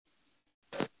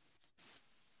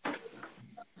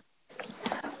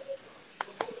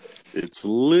It's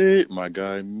lit, my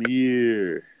guy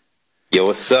Mir. Yo,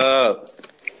 what's up?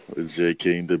 With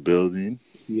JK in the building.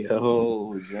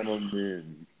 Yo,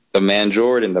 gentlemen. The man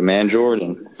Jordan.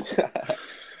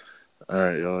 All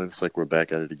right, y'all. It's like we're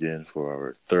back at it again for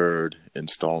our third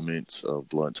installment of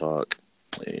Blunt Talk.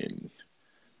 And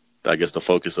I guess the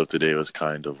focus of today was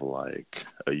kind of like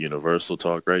a universal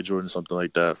talk, right, Jordan? Something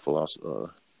like that,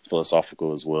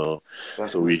 philosophical as well.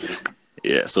 So we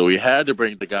had to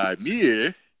bring the guy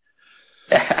Mir.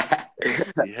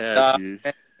 We had to.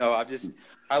 No,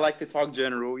 I like to talk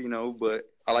general, but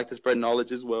I like to spread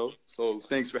knowledge as well. So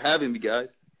thanks for having me,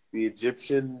 guys. The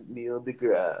Egyptian Neil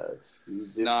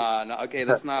deGrasse. Nah, okay,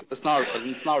 let's not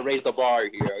raise the bar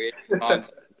here, okay?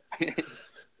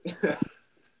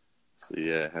 So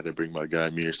yeah, I had to bring my guy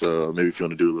Mir. So maybe if you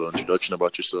want to do a little introduction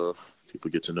about yourself,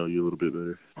 people get to know you a little bit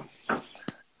better.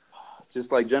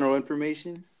 Just like general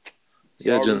information.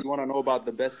 Yeah, Y'all really want to know about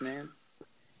the best man?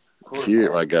 Let's hear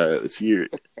it, my guy. Let's hear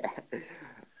it.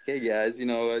 Hey guys,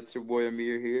 it's your boy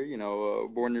Amir here.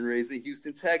 Born and raised in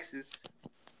Houston, Texas,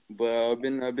 but I've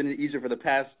been in Egypt for the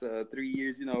past 3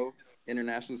 years.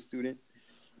 International student,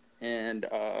 and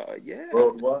yeah,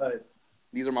 Worldwide.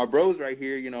 These are my bros right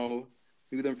here.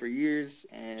 Knew them for years,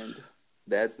 and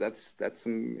that's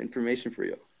some information for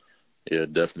you. Yeah,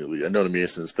 definitely. I know Amir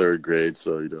since third grade,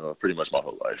 so pretty much my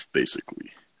whole life,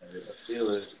 basically. I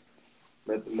feel it.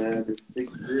 Met the man in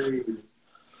sixth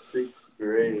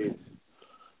grade.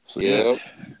 So yeah,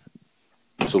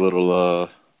 it's a little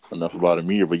enough about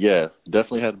Amir, but yeah,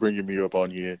 definitely had to bring Amir up on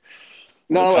you.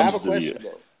 No, I have a question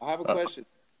though. I have a question.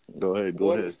 Go ahead.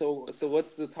 So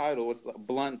what's the title? What's the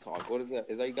Blunt Talk? What is that?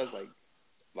 Is that you guys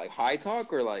like high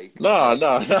talk or like? Nah.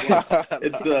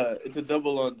 It's a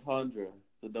double entendre.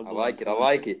 I like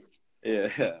it. Yeah,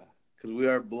 because we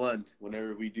are blunt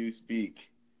whenever we do speak.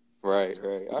 Right.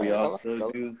 We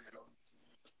also do.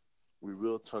 We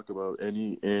will talk about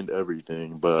any and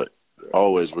everything, but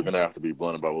always we're gonna have to be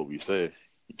blunt about what we say.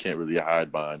 You can't really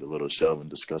hide behind a little shell when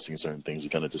discussing certain things.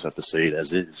 You kind of just have to say it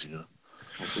as is,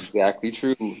 That's exactly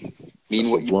true.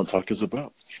 That's what blunt talk is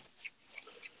about.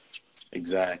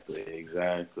 Exactly.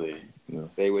 Yeah.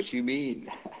 Say what you mean.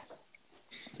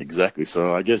 Exactly.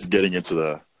 So I guess getting into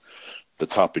the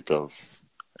topic of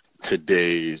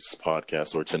today's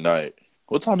podcast or tonight.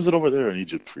 What time is it over there in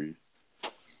Egypt for you?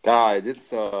 Guys, it's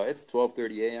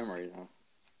 12:30 a.m. right now.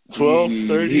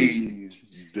 12:30.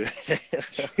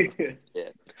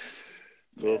 Yeah.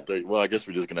 12:30. Well, I guess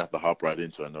we're just gonna have to hop right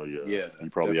into it. I know you. Yeah. You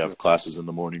probably have classes in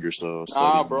the morning or so.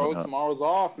 Nah, bro. Tomorrow's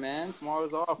off, man.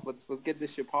 Tomorrow's off. Let's get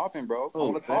this shit popping, bro. I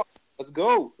want to talk. Let's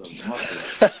go.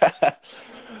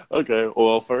 Okay.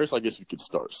 Well, first, I guess we could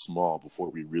start small before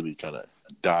we really kind of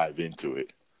dive into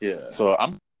it. Yeah. So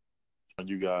I'm on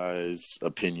you guys'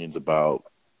 opinions about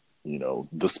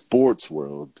the sports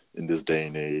world in this day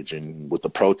and age, and with the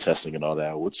protesting and all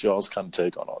that. What's y'all's kind of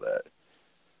take on all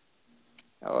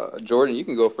that? Jordan, you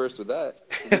can go first with that.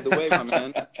 Lead the way, my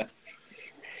man.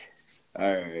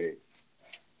 All right.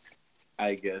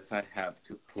 I guess I have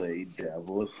to play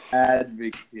devil's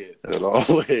advocate. As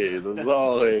always.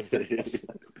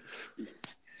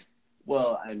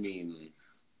 Well, I mean,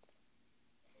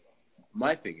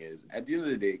 my thing is, at the end of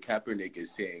the day, Kaepernick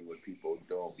is saying what people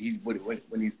don't.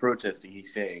 When he's protesting,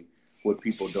 he's saying what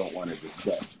people don't want to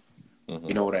discuss. Mm-hmm.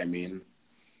 You know what I mean?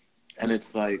 And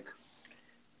it's like,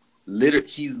 the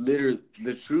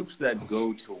troops that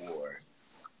go to war.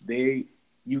 You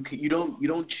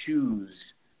don't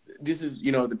choose. This is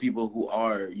the people who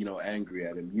are angry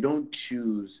at him. You don't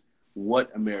choose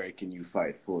what American you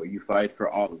fight for. You fight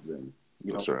for all of them.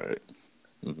 That's right.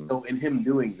 Mm-hmm. So in him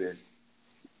doing this,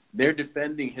 they're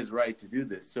defending his right to do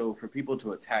this. So for people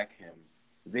to attack him,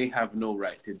 they have no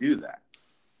right to do that.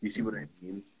 You see what I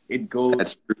mean? It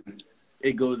goes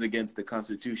against the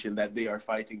Constitution that they are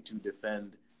fighting to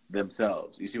defend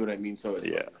themselves. You see what I mean? So it's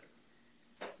like,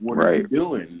 what are you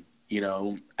doing?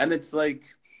 And it's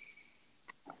like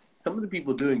some of the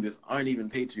people doing this aren't even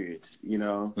patriots.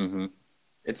 Mm-hmm.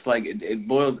 It's like it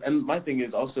boils. And my thing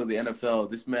is also the NFL.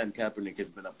 This man Kaepernick has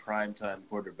been a primetime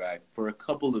quarterback for a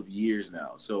couple of years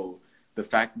now. So the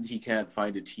fact that he can't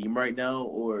find a team right now,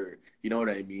 or you know what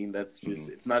I mean, that's just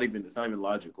it's not even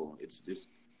logical. It's just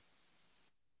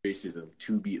racism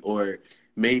to be, or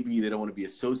maybe they don't want to be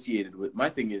associated with. My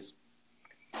thing is,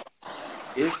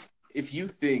 if you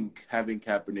think having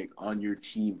Kaepernick on your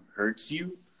team hurts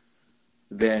you,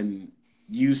 then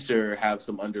you, sir, have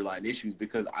some underlying issues,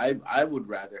 because I would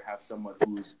rather have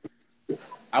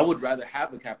I would rather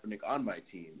have a Kaepernick on my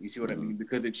team. You see what I mean?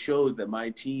 Because it shows that my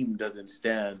team doesn't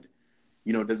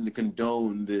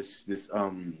condone this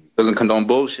doesn't condone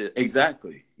bullshit.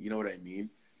 Exactly. You know what I mean?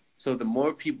 So the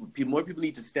more people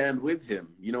need to stand with him.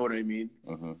 You know what I mean?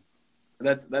 Mm-hmm.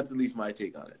 That's at least my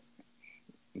take on it.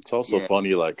 It's also Yeah.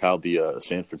 funny, like how the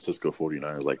San Francisco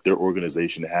 49ers, like their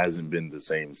organization hasn't been the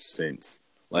same since.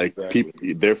 Like Exactly.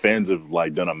 people, their fans have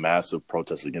like done a massive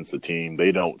protest against the team.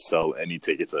 They don't sell any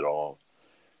tickets at all,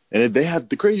 and they have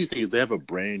the crazy thing is they have a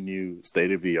brand new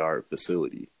state of the art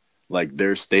facility. Like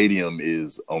their stadium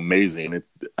is amazing.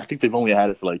 I think they've only had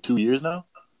it for like 2 years now,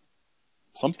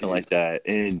 something Yeah. like that,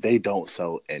 and they don't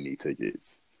sell any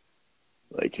tickets.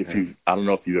 Like if Yeah. you, I don't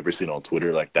know if you've ever seen on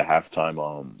Twitter, like the halftime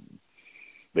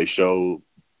they show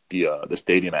the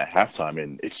stadium at halftime,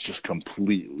 and it's just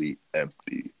completely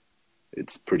empty.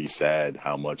 It's pretty sad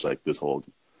how much like this whole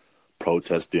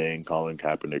protesting Colin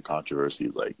Kaepernick controversy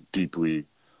like deeply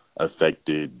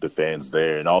affected the fans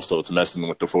there, and also it's messing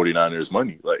with the 49ers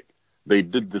money. Like they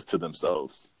did this to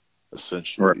themselves Right.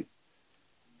 essentially.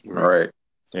 Right.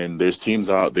 And there's teams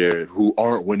out there who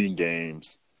aren't winning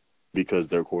games because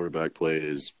their quarterback play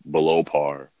is below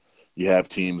par. You have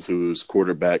teams whose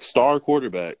star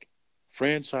quarterback,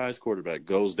 franchise quarterback,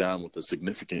 goes down with a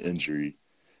significant injury.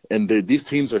 And these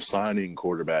teams are signing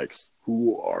quarterbacks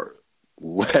who are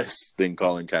less than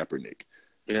Colin Kaepernick,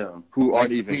 Yeah. who Like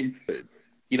aren't I even mean, good.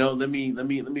 let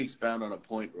me expound on a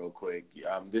point real quick.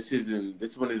 This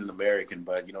one isn't American,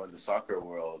 but in the soccer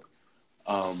world,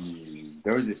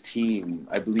 there was this team.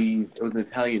 I believe it was an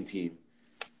Italian team.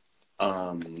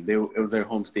 It was their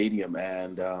home stadium,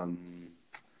 and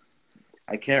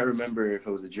I can't remember if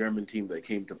it was a German team that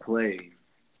came to play.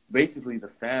 Basically, the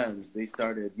fans they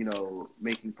started,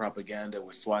 making propaganda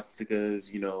with swastikas,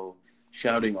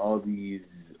 shouting all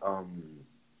these What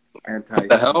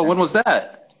the hell? When anti-Semitic. was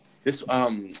that? This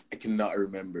I cannot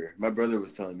remember. My brother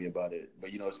was telling me about it, but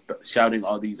shouting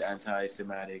all these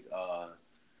anti-Semitic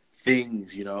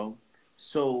things.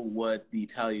 So what the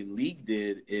Italian league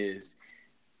did is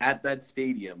at that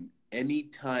stadium, any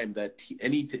time that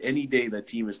any day that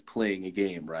team is playing a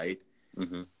game, right?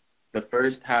 Mm-hmm. The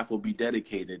first half will be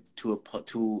dedicated to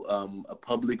a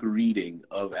public reading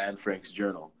of Anne Frank's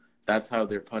journal. That's how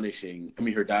they're punishing. I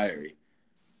mean, her diary.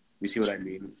 You see what I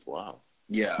mean? Wow.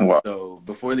 Yeah. Wow. So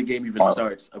before the game even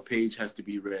starts, a page has to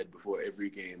be read before every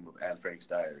game of Anne Frank's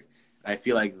diary. I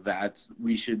feel like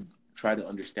we should try to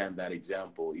understand that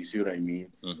example. You see what I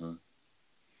mean? Mm-hmm.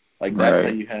 Like that's how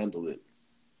Right. you handle it.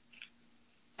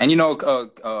 And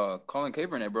Colin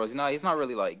Kaepernick, bro, he's not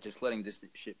really like just letting this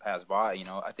shit pass by.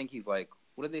 I think he's like,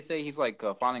 what did they say? He's like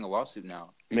filing a lawsuit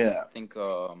now. Yeah. I think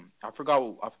I forgot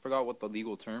what the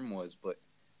legal term was, but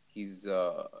he's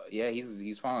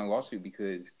filing a lawsuit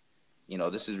because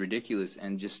this is ridiculous,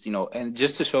 and just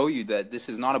to show you that this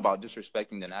is not about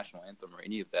disrespecting the national anthem or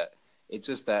any of that. It's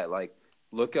just that like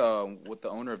look what the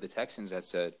owner of the Texans has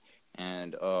said,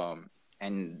 and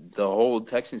the whole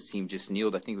Texans team just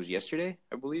kneeled. I think it was yesterday,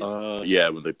 I believe. Yeah,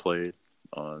 when they played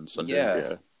on Sunday. Yeah.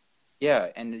 Yeah. Yeah,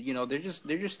 and they're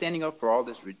just standing up for all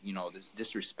this this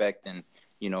disrespect and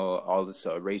all this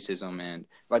racism and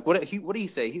like what did he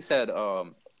say? He said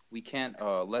we can't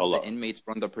let the inmates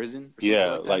run the prison or something Yeah,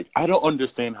 like that. like I don't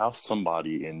understand how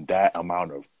somebody in that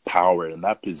amount of power in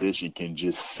that position can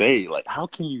just say, like, how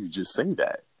can you just say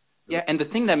that? Yeah, and the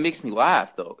thing that makes me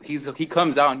laugh though, he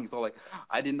comes out and he's all like,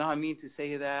 I did not mean to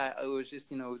say that. It was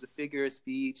just it was a figure of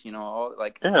speech. All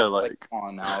like Yeah, like come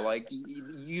on now, like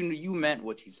you meant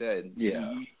what you said.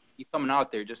 Yeah. You coming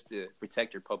out there just to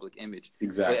protect your public image.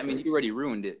 Exactly. But, I mean, you already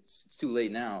ruined it. It's too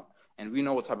late now, and we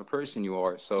know what type of person you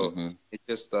are. So it's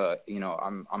just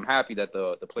I'm happy that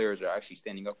the players are actually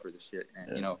standing up for this shit,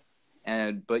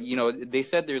 and but they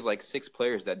said there's like 6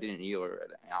 players that didn't kneel.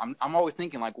 I'm always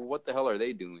thinking like, well, what the hell are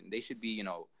they doing? They should be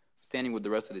standing with the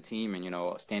rest of the team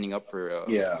and standing up for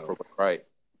what's right.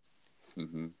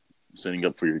 Mm-hmm. Standing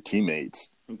up for your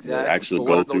teammates. Exactly. Actually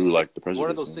go through like the prejudice. What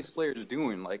are those 6 players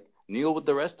doing? Like kneel with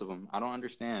the rest of them. I don't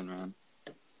understand, man.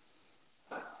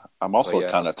 I'm also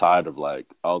kind of tired of like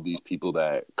all these people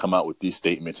that come out with these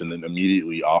statements and then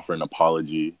immediately offer an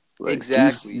apology. Like,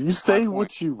 exactly. You say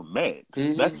what you meant.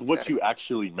 Mm-hmm. That's what you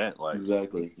actually meant. Like,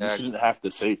 exactly. You shouldn't have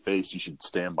to save face. You should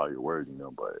stand by your word,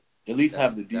 But at least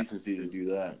have the decency to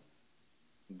do that.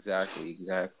 Exactly.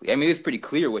 I mean, it's pretty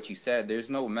clear what you said. There's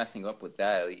no messing up with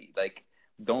that. Like,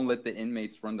 don't let the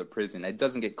inmates run the prison. It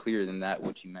doesn't get clearer than that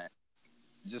what you meant.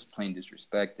 Just plain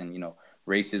disrespect and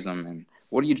racism and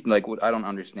what do you like? What I don't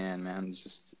understand, man.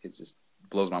 It just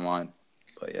blows my mind.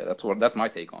 But yeah, that's my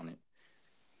take on it.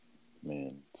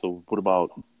 Man, so what about?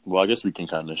 Well, I guess we can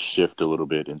kind of shift a little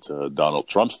bit into Donald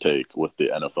Trump's take with the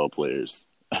NFL players.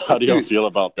 How do y'all feel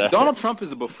about that? Donald Trump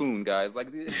is a buffoon, guys.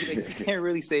 Like, you can't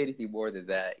really say anything more than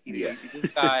that.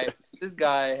 This guy, this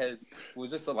guy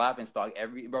was just a laughing stock.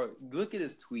 Look at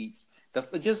his tweets.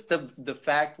 The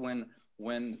fact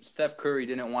when Steph Curry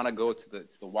didn't want to go to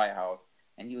the White House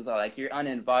and he was like, "You're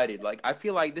uninvited." Like, I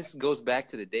feel like this goes back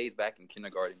to the days back in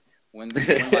kindergarten when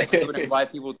like we would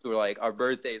invite people to like our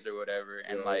birthdays or whatever,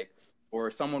 and like, or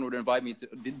someone would invite me to.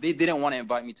 They didn't want to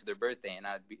invite me to their birthday, and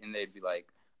they'd be like,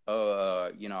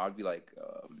 I'd be like,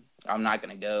 I'm not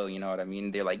gonna go. You know what I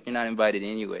mean? They're like, you're not invited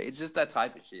anyway. It's just that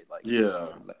type of shit. Like, Yeah,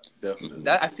 definitely.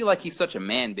 I feel like he's such a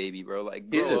man baby, bro. Like,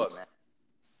 grow up, man.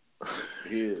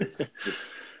 He is.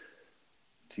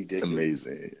 Ridiculous.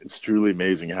 Amazing. It's truly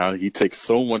amazing how he takes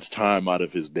so much time out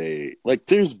of his day. Like,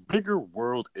 there's bigger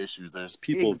world issues. There's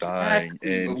people dying,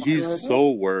 and he's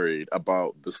so worried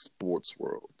about the sports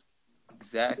world.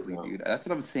 Exactly, dude. That's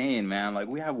what I'm saying, man. Like,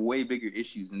 we have way bigger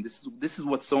issues, and this is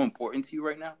what's so important to you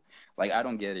right now. Like, I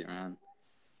don't get it, man.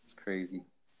 It's crazy.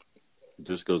 It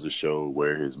just goes to show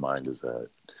where his mind is at.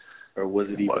 Or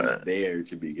was it even there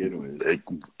to begin with?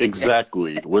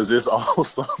 Exactly. Was this all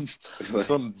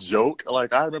some joke?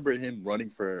 Like, I remember him running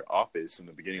for office in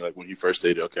the beginning, like when he first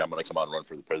stated, "Okay, I'm gonna come out and run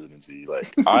for the presidency."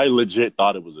 Like, I legit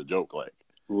thought it was a joke. Like,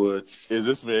 what? Is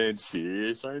this man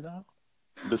serious right now?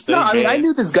 I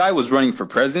knew this guy was running for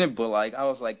president, but like, I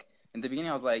was like, in the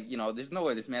beginning, I was like, there's no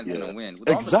way this man's gonna win. With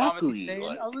exactly. I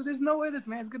was like, there's no way this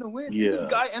man's gonna win. Yeah. This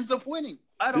guy ends up winning.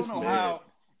 I don't know how,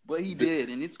 but he did,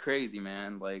 and it's crazy,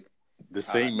 man. Like, the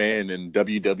same man in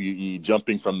WWE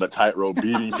jumping from the tightrope,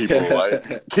 beating people.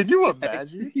 Like, can you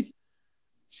imagine?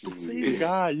 The same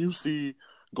guy you see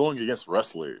going against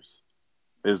wrestlers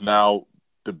is now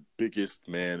the biggest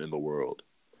man in the world.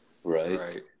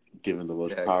 Right. Given the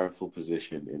most powerful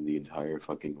position in the entire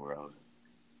fucking world.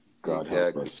 God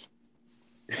help us.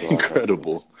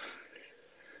 Incredible.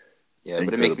 Yeah,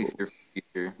 but it makes me fear for the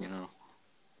future,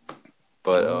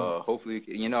 But hopefully,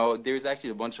 there's actually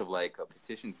a bunch of like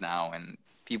petitions now, and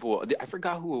people. I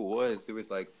forgot who it was. There was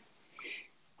like,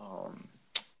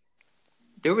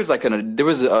 there was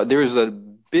a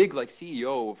big like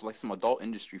CEO of like some adult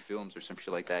industry films or some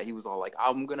shit like that. He was all like,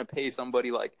 "I'm gonna pay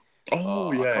somebody like a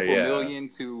couple million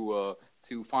to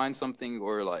find something,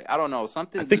 or like, I don't know,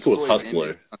 something." I think it was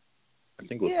Hustler. I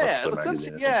think it was Hustler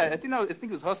magazine. I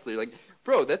think it was Hustler. Like,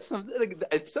 bro, that's something. Like,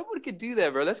 if someone could do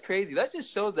that, bro, that's crazy. That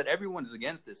just shows that everyone's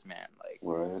against this man. Like,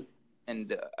 right.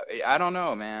 And I don't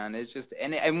know, man. It's just,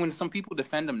 and when some people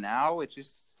defend him now,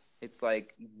 it's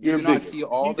like, do you not see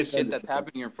all the shit that's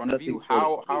happening in front of you?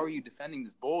 How are you defending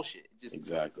this bullshit? It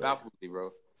just baffles me,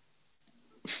 bro.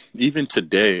 Even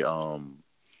today, I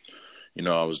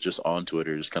was just on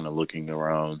Twitter, just kind of looking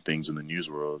around things in the news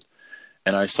world.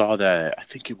 And I saw that, I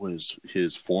think it was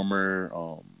his former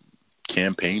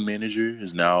campaign manager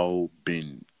has now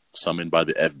been summoned by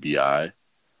the FBI.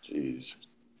 Jeez.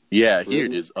 Yeah, here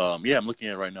it is. I'm looking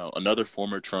at it right now. Another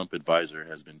former Trump advisor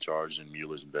has been charged in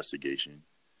Mueller's investigation.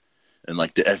 And,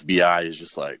 like, the FBI is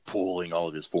just, like, pulling all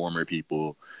of his former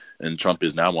people. And Trump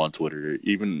is now on Twitter,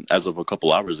 even as of a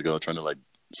couple hours ago, trying to, like,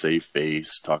 save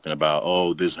face, talking about,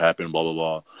 oh, this happened, blah, blah,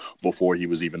 blah, before he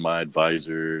was even my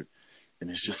advisor.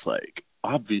 And it's just, like,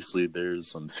 obviously there's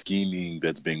some scheming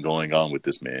that's been going on with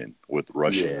this man, with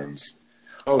Russians.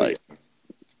 Yeah. Like,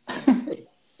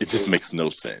 it just makes no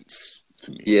sense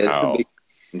to me. Yeah, it's a big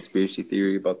conspiracy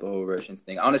theory about the whole Russians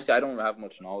thing. Honestly, I don't have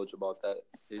much knowledge about that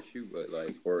issue, but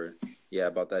like,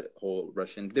 about that whole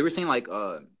Russian. They were saying like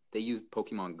they used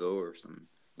Pokemon Go or some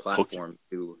platform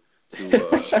to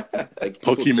like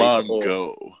Pokemon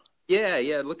Go.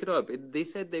 Yeah, look it up. They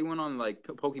said they went on like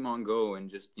Pokemon Go and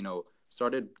just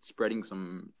started spreading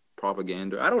some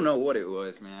propaganda. I don't know what it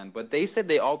was, man, but they said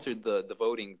they altered the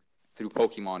voting through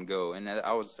Pokemon Go, and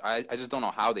I just don't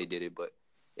know how they did it, but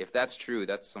if that's true,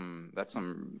 that's some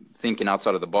thinking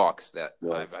outside of the box that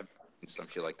I've done some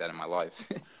shit like that in my life.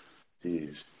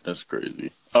 Jeez, that's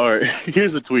crazy. All right,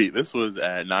 here's a tweet. This was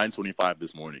at 9:25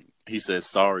 this morning. He says,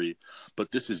 "Sorry,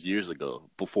 but this is years ago,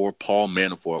 before Paul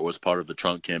Manafort was part of the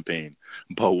Trump campaign.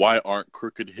 But why aren't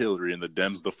crooked Hillary and the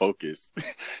Dems the focus?"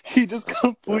 He just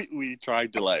completely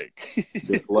tried to like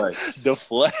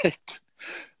deflect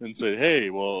and said, "Hey,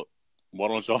 well, why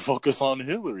don't y'all focus on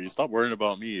Hillary? Stop worrying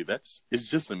about me." It's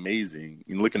just amazing.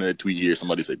 And looking at a tweet here,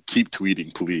 somebody said, "Keep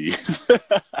tweeting, please."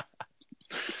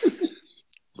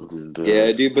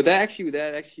 Yeah, dude. But that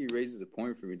actually raises a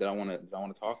point for me that I want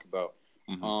to talk about.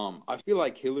 Mm-hmm. I feel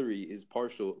like Hillary is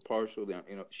partial.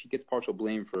 She gets partial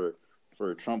blame for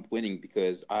Trump winning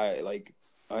because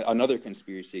another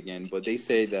conspiracy again. But they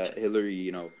say that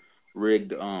Hillary,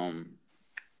 rigged. What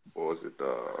was it?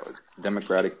 The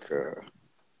Democratic.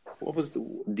 what was the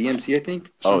DMC? I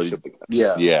think some Oh, shit like that.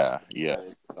 Yeah. yeah.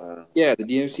 Yeah, the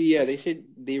DMC. Yeah, they said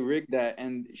they rigged that,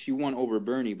 and she won over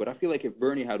Bernie. But I feel like if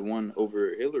Bernie had won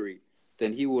over Hillary,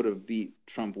 then he would have beat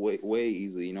Trump way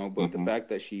easily, you know. But the Hmm. fact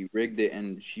that she rigged it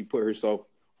and she put herself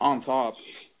on top,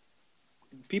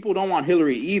 people don't want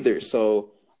Hillary either.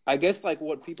 So I guess like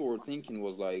what people were thinking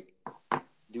was like,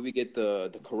 do we get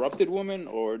the corrupted woman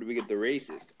or do we get the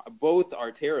racist? Both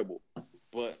are terrible,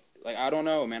 but like I don't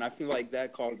know, man. I feel like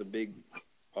that caused a big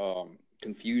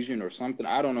confusion or something.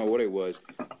 I don't know what it was,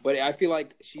 but I feel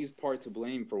like she's part to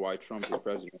blame for why Trump is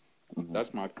president. Hmm.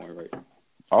 That's my point, right?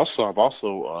 Also, I've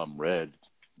also read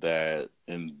that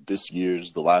in this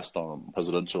year's the last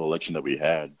presidential election that we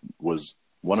had was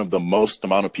one of the most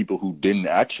amount of people who didn't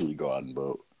actually go out and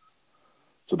vote.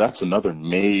 So that's another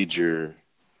major,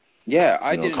 Yeah,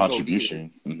 I didn't vote either.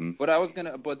 contribution. Hmm. But I was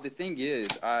gonna. But the thing is,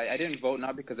 I didn't vote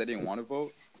not because I didn't want to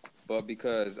vote, but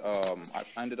because I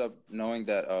ended up knowing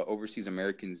that overseas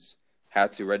Americans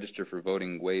had to register for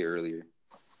voting way earlier,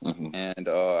 Hmm. and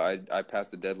I passed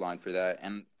the deadline for that.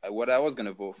 And what I was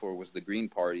gonna vote for was the Green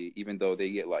Party, even though they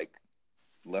get like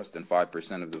less than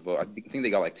 5% of the vote. I think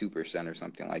they got like 2% or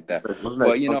something like that. Wasn't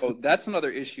But that close to- that's another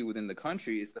issue within the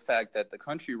country is the fact that the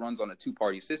country runs on a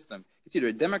two-party system. It's either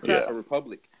a Democrat Yeah. or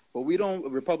Republican. But we don't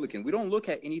Republican. We don't look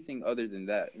at anything other than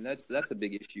that, and that's a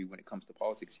big issue when it comes to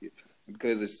politics here,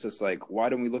 because it's just like why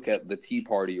don't we look at the Tea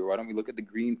Party or why don't we look at the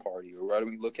Green Party or why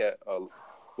don't we look at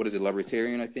what is it,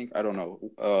 Libertarian? I think I don't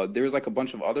know. There's like a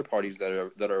bunch of other parties that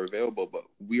are available, but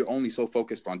we're only so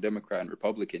focused on Democrat and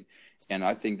Republican, and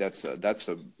I think that's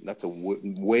a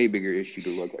way bigger issue to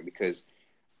look at because,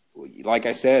 like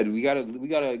I said, we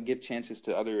gotta give chances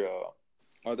to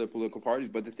other political parties.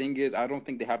 But the thing is, I don't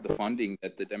think they have the funding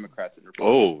that the Democrats and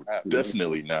Republicans Oh, have.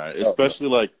 definitely not. Especially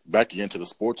like back again to the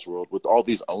sports world with all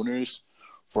these owners,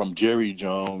 from Jerry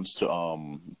Jones to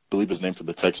believe his name for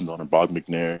the Texans owner Bob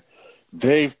McNair.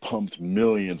 They've pumped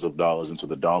millions of dollars into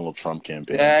the Donald Trump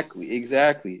campaign.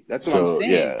 Exactly. That's what I'm So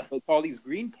saying. yeah, Like all these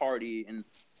Green Party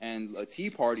and a Tea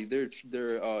Party, their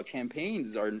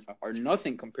campaigns are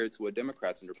nothing compared to what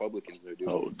Democrats and Republicans are doing.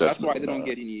 oh, That's why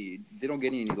definitely not. they don't get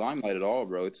any limelight at all,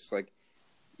 bro. It's just like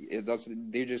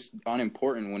they're just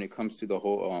unimportant when it comes to the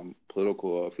whole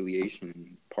political affiliation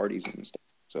and parties and stuff.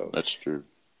 So That's true.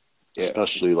 yeah,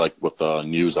 Especially like with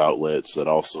news outlets that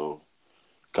also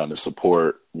kind of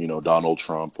support, Donald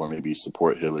Trump or maybe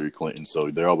support Hillary Clinton. So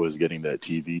they're always getting that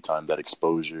TV time, that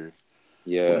exposure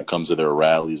when yeah. it comes to their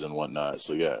rallies and whatnot.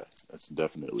 So yeah, that's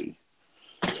definitely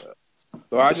So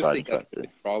a I just deciding think that's factor. the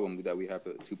problem that we have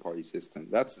a two-party system.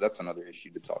 That's another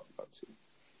issue to talk about too.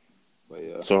 But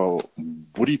yeah. So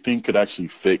what do you think could actually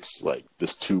fix like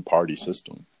this two-party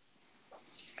system?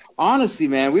 Honestly,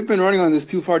 man, we've been running on this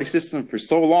two-party system for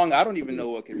so long. I don't even know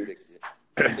what can fix it.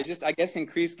 It just, I guess,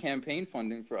 increased campaign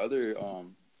funding for other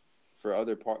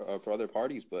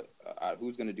parties. But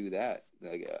who's going to do that?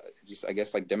 Like, just I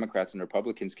guess like Democrats and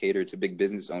Republicans cater to big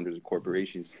business owners and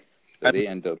corporations, so they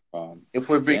end up. If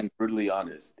we're being brutally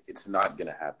honest, it's not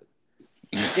gonna happen.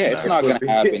 Yeah, it's not going to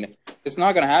happen. It's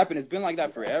not going to happen. It's been like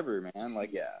that forever, man.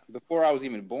 Like before I was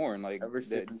even born, like Ever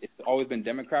since- it's always been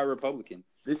Democrat, Republican.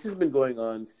 This has been going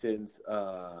on since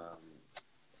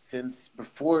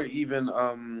before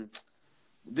even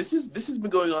this has been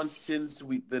going on since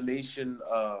the nation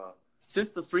since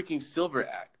the freaking Silver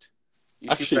Act. You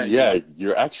see Actually, what I yeah, mean?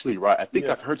 you're actually right. I think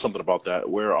Yeah. I've heard something about that.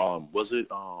 Where was it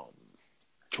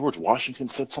George Washington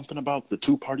said something about the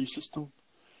two-party system,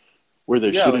 where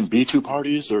there Yeah, shouldn't be two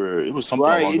parties, or it was something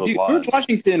along Right, those dude, lines. George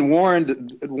Washington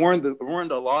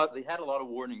warned a lot. They had a lot of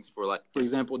warnings for, like, for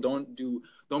example, don't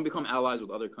become allies with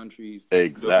other countries.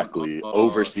 Exactly.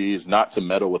 Overseas, not to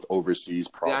meddle with overseas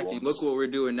Exactly. problems. Look what we're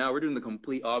doing now. We're doing the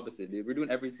complete opposite, dude. We're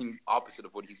doing everything opposite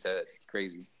of what he said. It's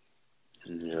crazy.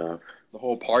 Yeah. The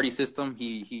whole party system,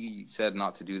 he said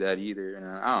not to do that either. And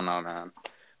I don't know, man.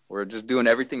 We're just doing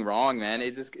everything wrong, man.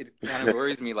 It kind of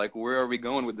worries me. Like, where are we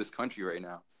going with this country right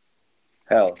now?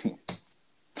 Hell.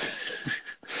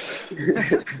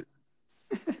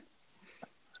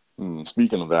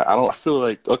 Speaking of that, I feel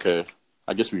like, okay,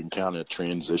 I guess we can kind of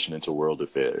transition into world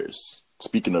affairs.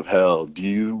 Speaking of hell, do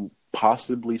you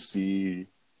possibly see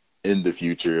in the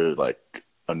future like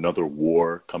another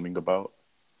war coming about?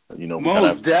 We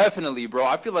Most definitely, bro.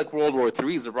 I feel like World War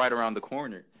III is right around the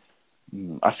corner.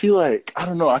 I feel like, I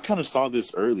don't know, I kind of saw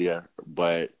this earlier,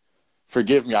 but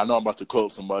forgive me, I know I'm about to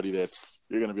quote somebody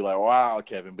you're going to be like, wow,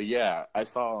 Kevin. But yeah, I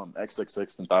saw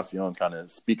XXX Tentacion kind of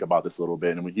speak about this a little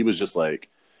bit. And he was just like,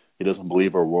 he doesn't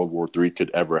believe a World War III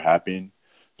could ever happen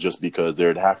just because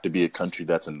there'd have to be a country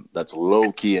that's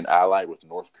low-key an ally with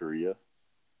North Korea.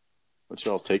 What's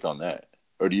y'all's take on that?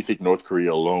 or do you think North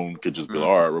Korea alone could just be like,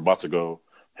 all right, we're about to go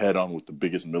head on with the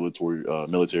biggest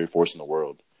military force in the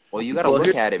world? Well, you got to Well,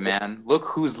 look at it, man. Look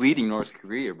who's leading North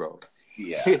Korea, bro.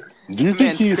 yeah. Do you think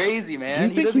Man's he's crazy, Do you man.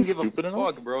 He think doesn't he's give a stupid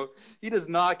enough? fuck, bro. He does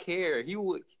not care. He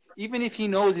will, even if he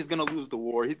knows he's gonna lose the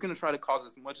war, he's gonna try to cause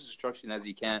as much destruction as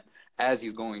he can as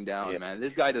he's going down, Yeah. man.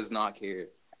 This guy does not care.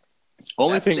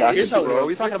 Only That's thing the I can Here's how issue, it bro. works.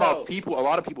 We're talking Here's about how- people, a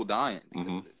lot of people dying because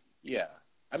Mhm. of this. Yeah.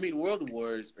 I mean, world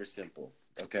wars are simple.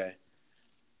 Okay.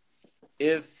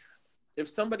 If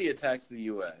somebody attacks the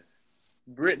U.S.,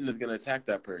 Britain is going to attack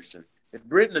that person. If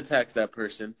Britain attacks that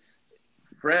person,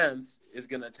 France is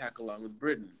going to attack along with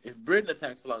Britain. If Britain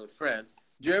attacks along with France,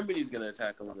 Germany is going to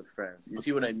attack along with France. You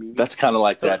see what I mean? That's kind of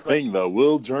like So that it's like, thing, though.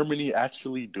 Will Germany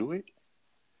actually do it?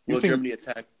 You will think? Germany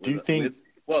attack Do you think?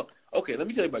 well, okay, let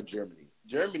me tell you about Germany.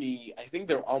 Germany, I think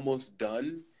they're almost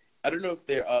done. I don't know if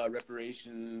their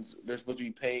reparations, they're supposed to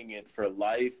be paying it for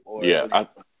life or Yeah,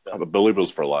 I believe it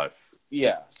was for life.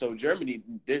 yeah. So Germany,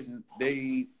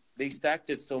 they stacked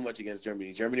it so much against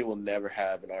Germany. Germany will never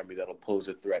have an army that'll pose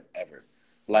a threat ever.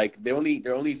 Like they're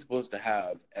only supposed to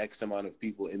have X amount of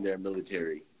people in their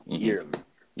military yearly.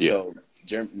 Yeah. So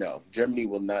Germany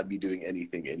will not be doing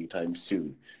anything anytime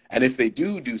soon. And if they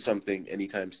do something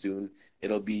anytime soon,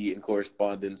 it'll be in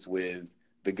correspondence with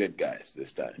the good guys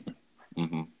this time.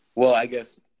 Mm-hmm. Well, I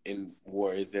guess in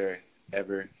war, is there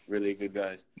ever really good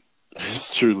guys?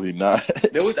 It's truly not.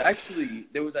 There was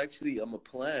actually a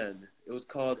plan. It was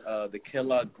called the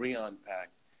Kellogg-Briand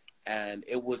Pact, and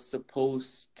it was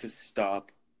supposed to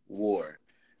stop war,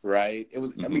 right? It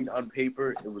was. I mean, on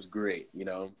paper, it was great, you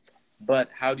know. But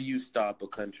how do you stop a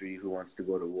country who wants to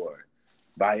go to war?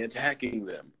 By attacking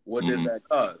them. What does that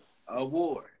cause? A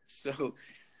war. So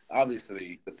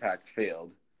obviously, the pact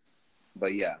failed.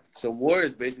 But yeah, so war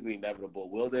is basically inevitable.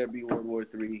 Will there be World War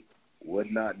III?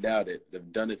 Would not doubt it.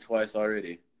 They've done it twice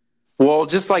already. Well,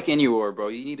 just like any war, bro,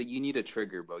 you need a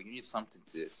trigger, bro. You need something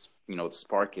to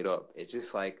spark it up. It's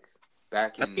just like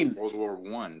back in World War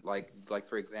I, like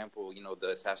for example, the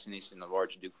assassination of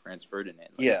Archduke Franz Ferdinand.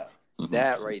 Yeah,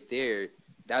 that right there.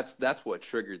 That's what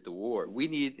triggered the war.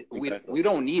 Exactly. We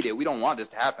don't need it. We don't want this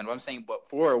to happen. But I'm saying, but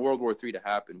for a World War III to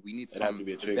happen, we need It'd have to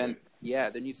be a trigger.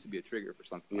 There needs to be a trigger for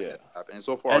something like that to happen. And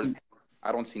so far,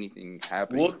 I don't see anything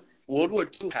happening. World War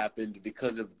II happened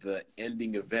because of the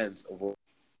ending events of World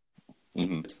War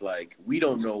II. It's like we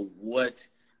don't know what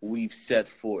we've set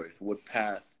forth, what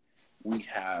path we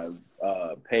have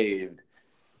paved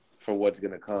for what's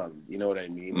gonna come. You know what I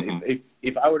mean?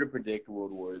 If I were to predict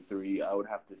World War III, I would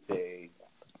have to say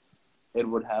it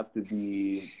would have to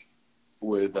be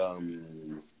with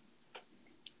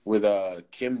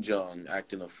Kim Jong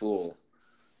acting a fool.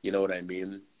 You know what I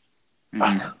mean?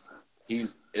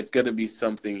 It's gonna be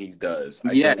something he does.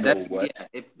 I don't know what.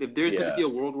 Yeah. If there's gonna be a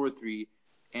World War III,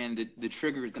 and the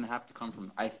trigger is gonna have to come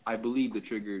from, I believe the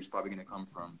trigger is probably gonna come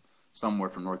from somewhere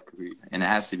from North Korea, and it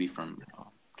has to be from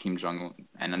Kim Jong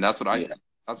Un, and that's what I think.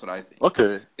 That's what I think.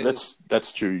 Okay,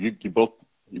 that's true. You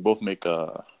both make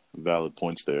valid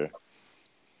points there.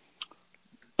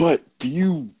 But do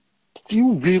you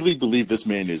really believe this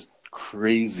man is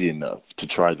crazy enough to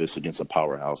try this against a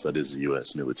powerhouse that is the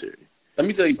U.S. military? Let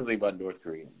me tell you something about North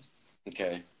Koreans.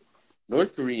 Okay,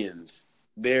 North Koreans,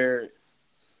 they're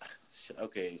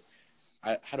okay.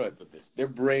 How do I put this? They're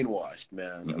brainwashed,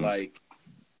 man. Like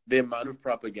the amount of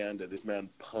propaganda this man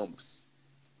pumps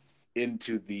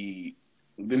into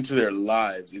their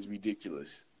lives is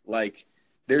ridiculous. Like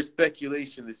there's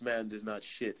speculation this man does not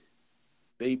shit.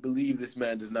 They believe this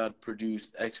man does not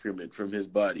produce excrement from his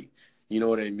body. You know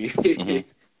what I mean?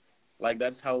 Like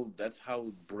that's how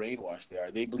brainwashed they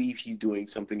are. They believe he's doing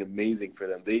something amazing for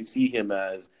them. They see him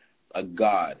as a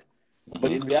god.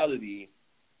 But in reality,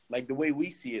 like the way we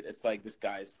see it, it's like this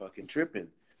guy's fucking tripping.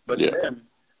 But to them,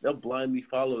 they'll blindly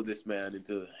follow this man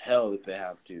into hell if they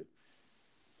have to.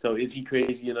 So is he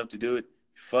crazy enough to do it?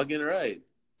 Fucking right.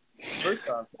 First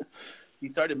off, he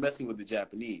started messing with the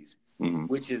Japanese,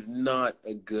 which is not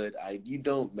a good idea. You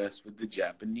don't mess with the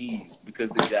Japanese because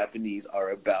the Japanese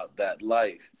are about that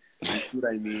life. You see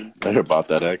what I mean? They're about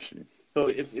that action. So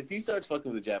if he starts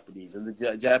fucking with the Japanese and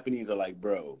the Japanese are like,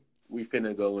 bro, we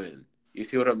finna go in. You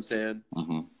see what I'm saying?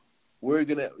 We're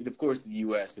gonna, of course, the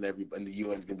U.S. and the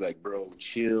UN's gonna be like, bro,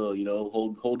 chill,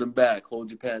 hold them back, hold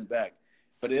Japan back.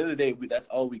 But at the end of the day, that's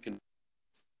all we can.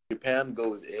 Japan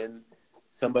goes in,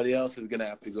 somebody else is gonna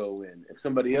have to go in. If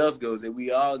somebody else goes in,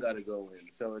 we all gotta go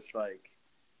in. So it's like,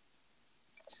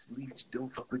 just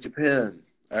don't fuck with Japan,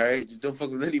 all right? Just don't fuck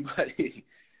with anybody.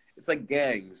 It's like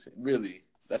gangs, really.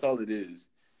 That's all it is.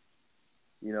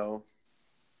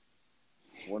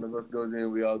 One of us goes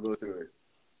in, we all go through it.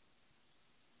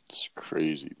 It's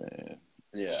crazy, man.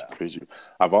 It's Yeah. crazy.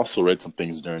 I've also read some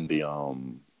things during the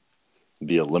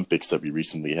Olympics that we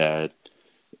recently had,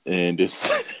 and it's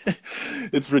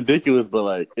it's ridiculous. But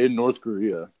like in North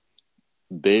Korea,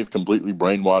 they've completely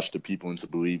brainwashed the people into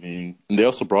believing. And they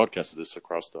also broadcasted this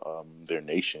across their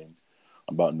nation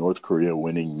about North Korea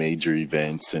winning major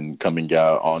events and coming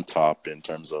out on top in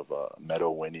terms of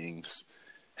medal winnings.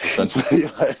 Essentially,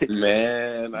 like,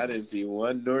 Man, I didn't see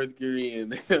one North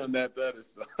Korean on that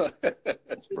pedestal.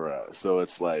 bruh. So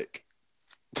it's like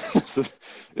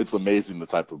it's amazing the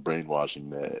type of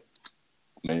brainwashing that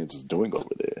man's is doing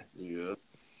over there. Yeah.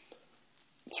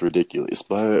 It's ridiculous.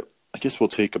 But I guess we'll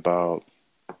take about,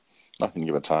 not going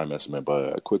to give a time estimate,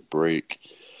 but a quick break.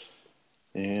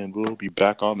 And we'll be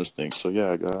back on this thing. So,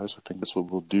 yeah, guys, I think that's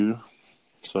what we'll do.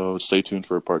 So, stay tuned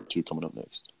for part 2 coming up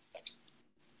next.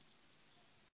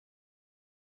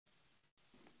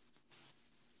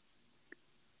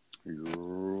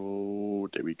 Yo,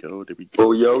 there we go. There we go.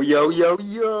 Oh, yo.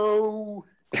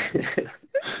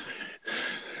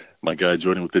 My guy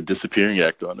Jordan with the disappearing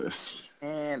act on us.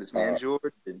 And this man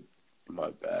Jordan.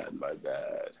 My bad.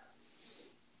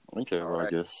 Okay, All well, I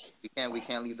right. guess. We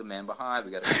can't leave the man behind.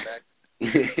 We got to get back.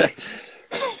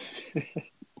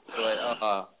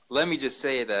 But let me just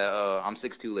say that I'm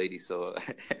 6'2", lady. So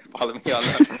follow me on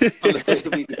the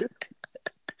social media.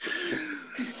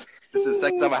 This is the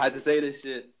second time I had to say this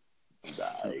shit.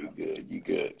 Nah, you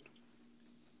good.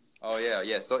 Oh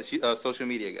yeah. So social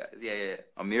media guys. Yeah.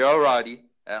 Miro Radi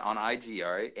on IG.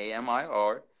 All right,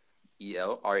 AMIRELRADY.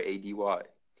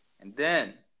 And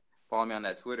then follow me on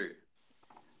that Twitter.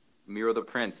 Miro the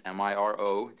Prince.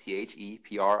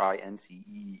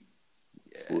 MIROTHEPRINCE.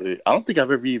 Yeah. I don't think I've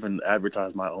ever even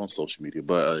advertised my own social media,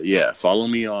 but yeah, follow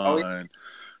me on.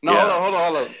 No, yeah. hold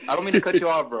on. I don't mean to cut you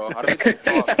off, bro. I don't mean to cut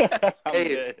you off.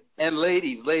 Hey, and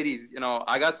ladies, you know,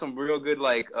 I got some real good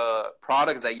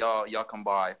products that y'all can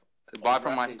buy. Buy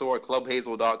from my store,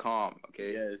 clubhazel.com.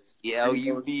 Okay. Yes.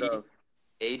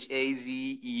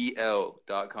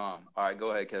 ELUBHAZEL.com. All right,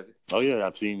 go ahead, Kevin. Oh yeah,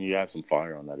 I've seen you have some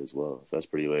fire on that as well. So that's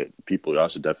pretty lit. People, y'all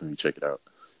should definitely check it out.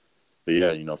 But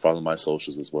yeah, you know, follow my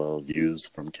socials as well. Views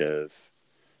from Kev.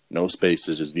 No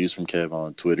spaces, just views from Kev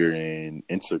on Twitter and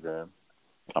Instagram.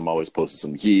 I'm always posting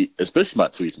some heat, especially my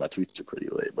tweets. My tweets are pretty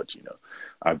lit, but you know,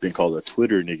 I've been called a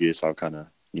Twitter nigga, so I'm kind of,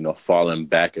 you know, falling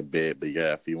back a bit. But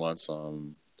yeah, if you want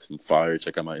some fire,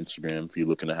 check out my Instagram. If you're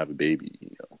looking to have a baby,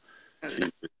 you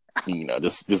know,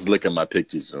 just look at my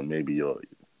pictures, and maybe you'll,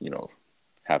 you know,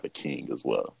 have a king as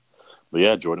well. But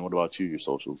yeah, Jordan, what about you? Your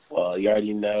socials? Well, you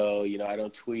already know. You know, I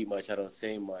don't tweet much. I don't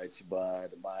say much,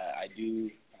 but I do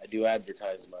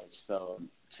advertise much. So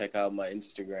check out my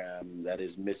Instagram. That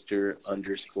is Mr_KARA.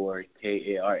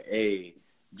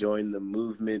 Join the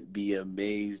movement. Be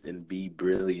amazed and be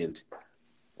brilliant.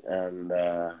 And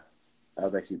that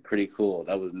was actually pretty cool.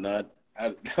 That was not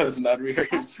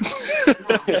rehearsed.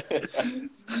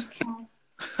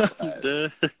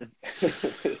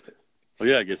 Well,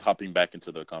 yeah, I guess hopping back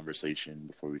into the conversation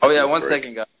before we. Oh yeah, one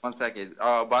second, guys. 1 second.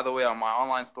 By the way, on my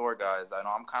online store, guys, I know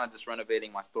I'm kind of just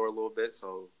renovating my store a little bit,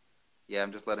 so yeah,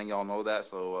 I'm just letting y'all know that.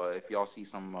 So if y'all see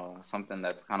something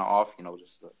that's kind of off, you know,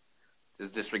 just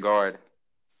disregard.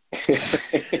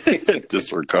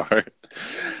 Disregard.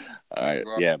 All right.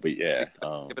 Yeah, but yeah.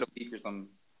 Give it a week or something.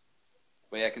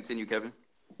 But yeah, continue, Kevin.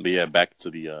 But yeah, back to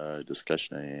the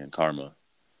discussion and karma.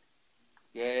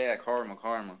 Yeah, karma.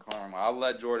 I'll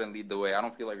let Jordan lead the way. I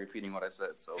don't feel like repeating what I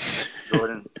said. So,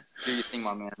 Jordan, do your thing,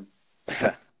 my man.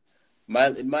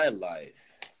 In my life,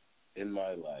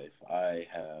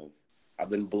 I've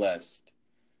been blessed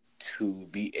to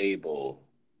be able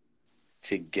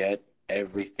to get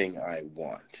everything I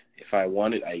want. If I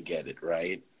want it, I get it,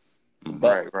 right?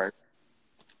 But right.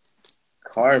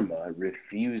 Karma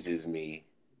refuses me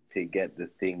to get the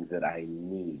things that I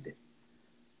need.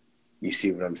 You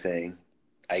see what I'm saying?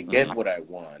 I get what I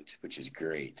want, which is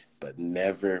great, but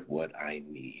never what I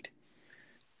need.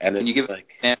 And can you give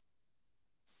like, can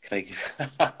I give?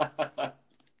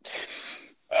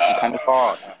 I'm kind of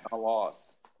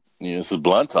lost. Yeah, this is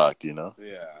blunt talk, you know.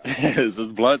 Yeah, this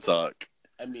is blunt talk.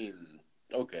 I mean,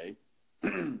 okay,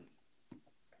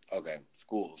 okay,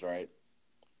 schools, right?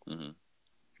 Mm-hmm.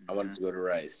 I wanted to go to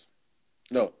Rice.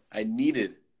 No, I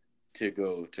needed to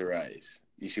go to Rice.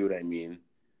 You see what I mean?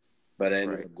 But I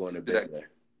ended up going to Baylor.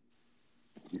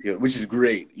 Which is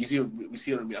great. We see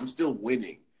what I mean? I'm still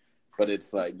winning. But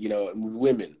it's like, you know, with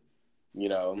women, you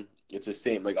know, it's the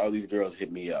same. Like, all these girls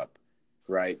hit me up,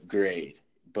 right? Great.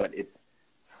 But it's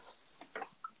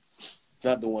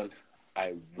not the one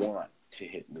I want to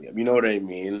hit me up. You know what I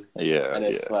mean? Yeah. And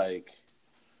it's like,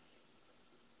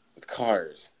 with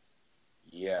cars,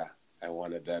 yeah, I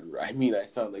wanted that. I mean, I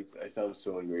sound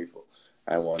so ungrateful.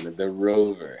 I wanted the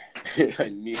Rover. I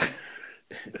need.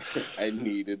 I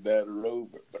needed that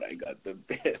Rover, but I got the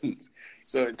Benz.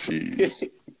 So it's Jeez.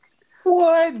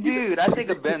 What, dude? I take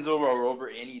a Benz over a Rover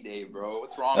any day, bro.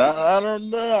 What's wrong with you? I don't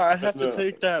know. I I have don't to know.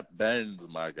 take that Benz,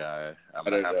 my guy. I'm I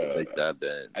gonna don't have to know. take that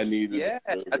I Benz. needed Yeah,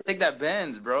 the I Rover. take that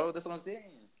Benz, bro. That's what I'm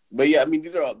saying. But yeah, I mean,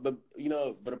 these are all. But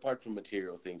but apart from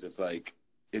material things, it's like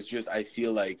it's just I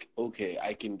feel like okay,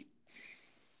 I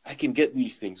can get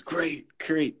these things. Great,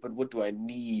 great. But what do I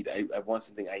need? I want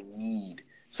something I need.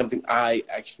 Something I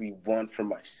actually want for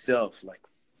myself. Like,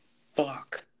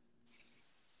 fuck.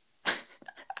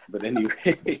 But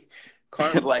anyway,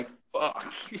 karma. Like,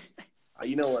 fuck.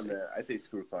 You know what, man? I say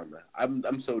screw karma.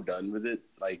 I'm so done with it.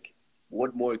 Like,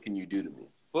 what more can you do to me?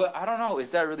 Well, I don't know.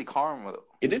 Is that really karma, though?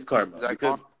 It is karma Is that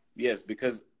because karma? yes,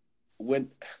 because when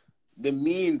the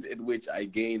means in which I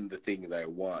gain the things I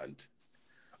want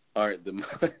aren't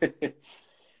the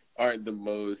aren't the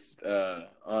most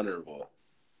honorable.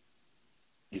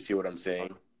 You see what I'm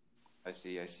saying? I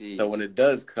see. I see. So when it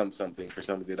does come something for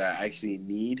something that I actually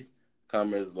need,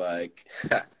 karma's like,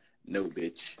 ha, no,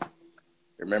 bitch.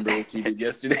 Remember what you did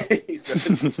yesterday?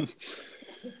 So,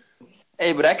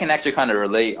 Hey, but I can actually kind of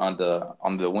relate on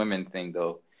the women thing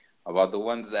though, about the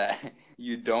ones that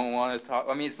you don't want to talk.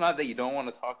 I mean, it's not that you don't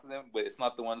want to talk to them, but it's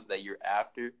not the ones that you're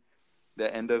after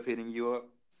that end up hitting you up.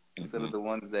 Instead of the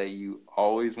ones that you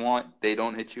always want, they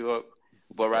don't hit you up,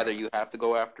 but rather you have to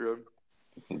go after them.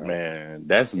 Man,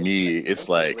 that's Yeah, me. It's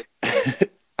like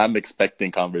I'm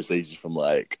expecting conversation from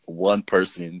like one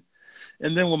person,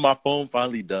 and then when my phone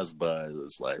finally does buzz,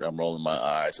 it's like I'm rolling my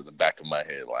eyes in the back of my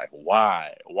head, like,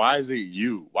 why? Why is it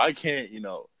you? Why can't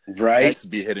right? X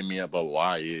be hitting me up? But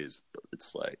why is? But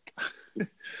it's like,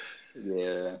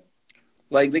 yeah.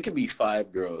 Like, there could be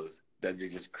 5 girls that they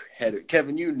just head.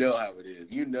 Kevin, you know how it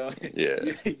is. You know, yeah,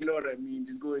 you know what I mean?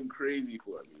 Just going crazy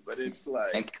for me. But it's And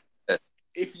like,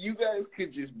 if you guys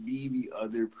could just be the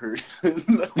other person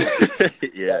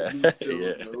yeah, that you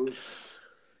yeah. chose.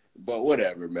 But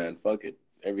whatever, man. Fuck it.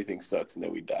 Everything sucks and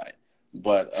then we die.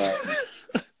 But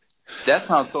that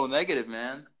sounds so negative,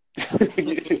 man.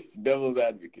 devil's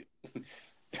advocate.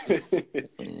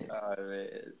 Oh,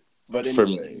 man. But for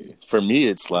anyway, for me,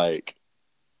 it's like,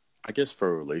 I guess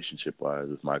for relationship wise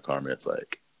with my karma, it's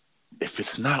like, if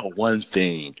it's not one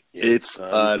thing, it's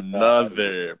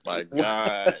another. My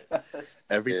God,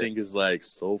 everything is like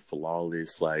so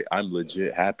flawless. Like I'm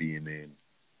legit happy, and then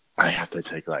I have to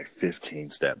take like 15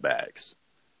 step backs.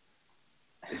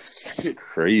 It's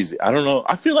crazy. I don't know.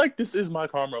 I feel like this is my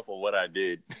karma for what I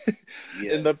did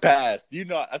in the yes. past.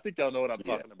 I think y'all know what I'm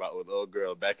talking about with old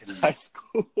girl back in high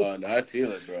school. Oh no, I feel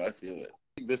it, bro. I feel it.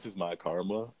 This is my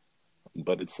karma,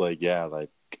 but it's like, yeah, like,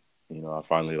 I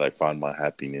finally like find my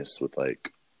happiness with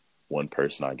like one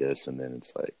person, I guess, and then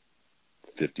it's like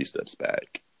 50 steps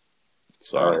back.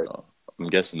 So I don't know. I'm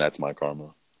guessing that's my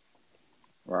karma.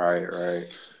 Right.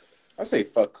 I say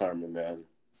fuck karma, man.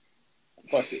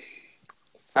 Fuck it.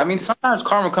 I mean, sometimes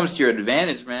karma comes to your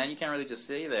advantage, man. You can't really just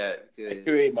say that. I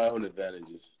create my own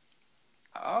advantages.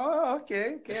 Oh,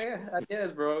 okay. I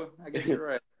guess, bro. I guess you're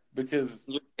right. Because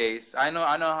In your case, I know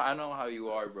how you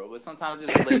are, bro. But sometimes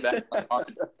just lay back.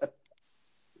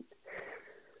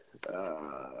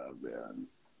 man.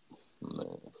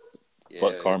 No. Yeah.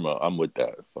 Fuck karma. I'm with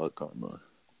that. Fuck karma.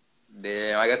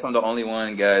 Damn, I guess I'm the only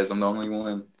one, guys. I'm the only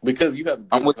one. Because you have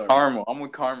I'm good with karma. I'm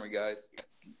with karma, guys.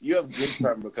 You have good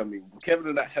karma coming. Kevin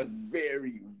and I have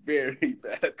very, very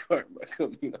bad karma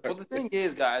coming. Well, the thing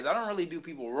is, guys, I don't really do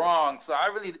people wrong. So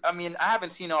I mean, I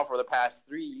haven't seen y'all for the past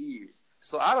 3 years.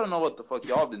 So I don't know what the fuck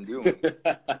y'all been doing.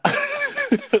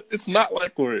 It's not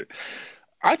like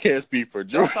I can't speak for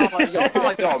Jordan. Y'all sound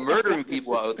like y'all murdering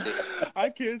people out there. I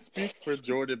can't speak for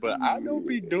Jordan, but I don't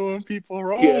be doing people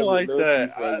wrong Kevin, like don't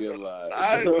that. you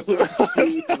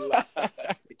fucking lie.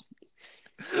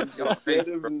 Dead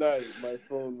of night, my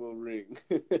phone will ring.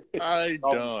 I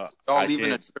don't. Y'all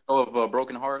leaving a trail of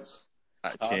broken hearts?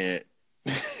 I can't.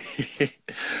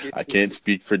 I can't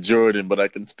speak for Jordan, but I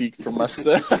can speak for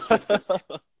myself.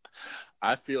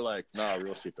 I feel like,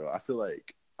 real shit though. I feel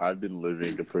like I've been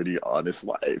living a pretty honest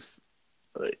life.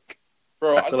 Like,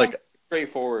 bro, I feel like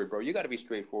straightforward, bro. You got to be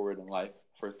straightforward in life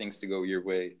for things to go your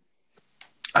way.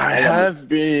 I have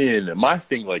been. My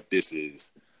thing like this is,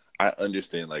 I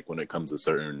understand like when it comes to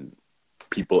certain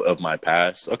people of my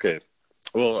past. Okay,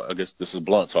 well, I guess this is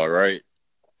blunt talk, right?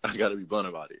 I got to be blunt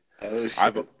about it. Oh,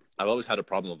 shit. I've always had a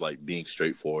problem of like being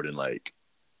straightforward and like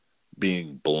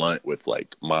being blunt with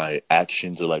like my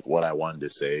actions or like what I wanted to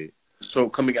say. So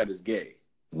coming out as gay.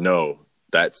 No,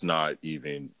 that's not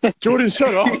even Jordan.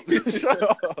 Shut up! Shut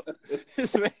up!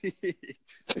 It's me.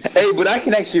 Hey, but I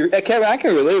can actually, Kevin, I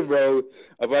can relate, bro,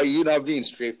 about you not being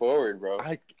straightforward, bro.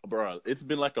 Bro, it's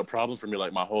been like a problem for me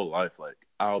like my whole life. Like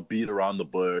I'll beat around the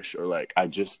bush, or like I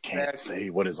just can't say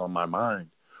what is on my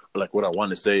mind, or like what I want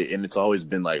to say, and it's always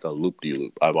been like a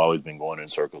loop-de-loop. I've always been going in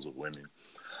circles with women,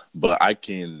 but I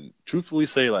can truthfully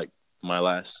say like my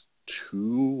last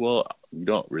two. Well, we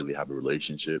don't really have a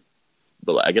relationship,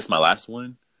 but like, I guess my last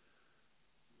one,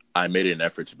 I made an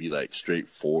effort to be like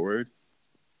straightforward.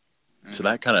 So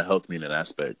that kind of helped me in an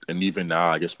aspect. And even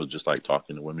now, I guess with just like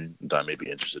talking to women that I may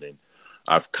be interested in,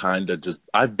 I've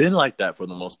been like that for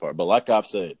the most part. But like I've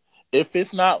said, if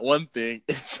it's not one thing,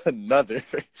 it's another.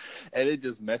 And it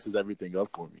just messes everything up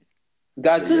for me.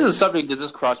 Guys, this is a subject that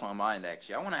just crossed my mind,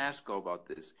 actually. I want to ask you about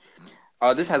this.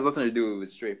 This has nothing to do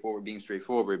with being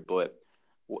straightforward, but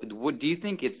what do you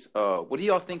think what do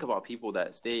y'all think about people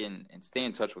that stay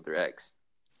in touch with their ex?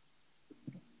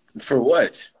 For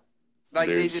what? Like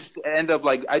they just end up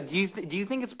like. Do you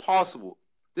think it's possible?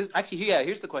 Here's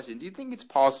the question: do you think it's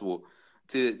possible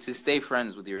to stay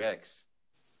friends with your ex?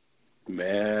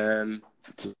 Man,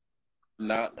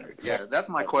 not. Yeah, that's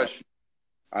my question.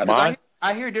 I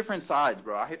hear different sides,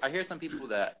 bro. I hear some people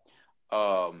that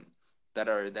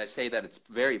say that it's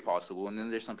very possible, and then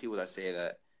there's some people that say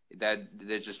that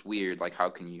they're just weird. Like, how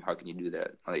can you do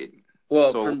that? Like,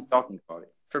 well, so talking about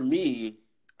it. For me,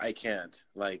 I can't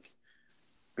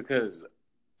because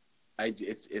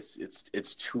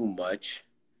it's too much,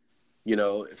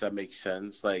 if that makes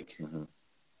sense. Like,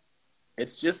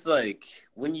 it's just like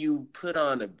when you put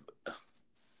on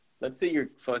let's say you're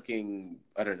fucking,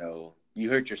 I don't know, you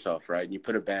hurt yourself, right? And you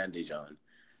put a bandage on,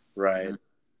 right?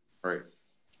 Right.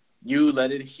 You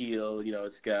let it heal,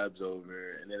 it scabs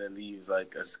over, and then it leaves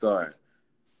like a scar.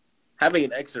 Having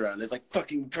an ex around is like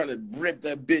fucking trying to rip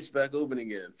that bitch back open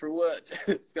again. For what?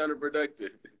 It's counterproductive.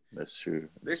 That's true.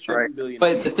 There's 7 billion.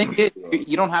 But the thing is,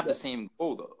 you don't have the same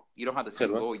goal, though. You don't have the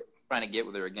same goal. You're trying to get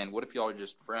with her again. What if y'all are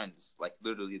just friends? Like,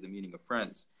 literally the meaning of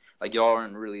friends. Like, y'all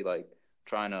aren't really, like,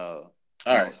 trying to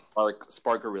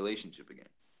spark a relationship again.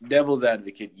 Devil's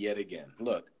advocate yet again.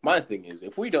 Look, my thing is,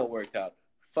 if we don't work out,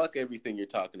 fuck everything you're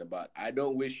talking about. I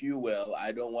don't wish you well.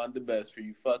 I don't want the best for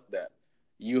you. Fuck that.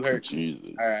 You hurt Jesus.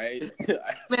 me. All right?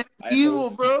 Man, evil,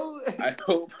 bro.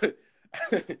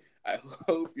 I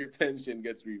hope your pension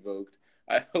gets revoked.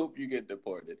 I hope you get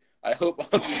deported. I hope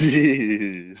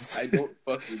Jeez. I don't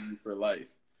fuck with you for life.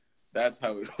 That's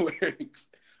how it works.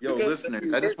 Yo,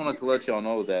 listeners, I just wanted to let y'all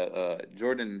know that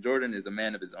Jordan is a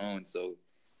man of his own. So,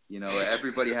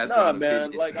 everybody has. Nah,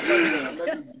 man. Like, I'm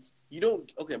not, you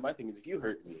don't. Okay, my thing is, if you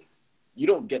hurt me, you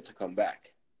don't get to come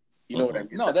back. You know what I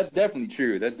mean? No, that's definitely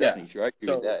true. That's definitely true. I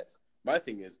agree with that. My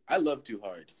thing is, I love too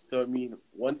hard. So I mean,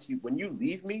 when you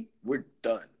leave me, we're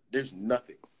done. There's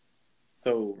nothing.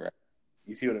 So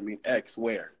you see what I mean? X,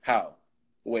 where, how,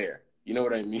 where? You know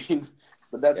what I mean?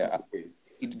 But that's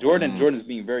Jordan's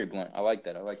being very blunt. I like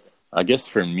that. I guess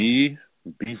for me,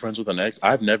 being friends with an ex,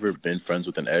 I've never been friends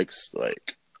with an ex.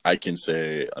 Like, I can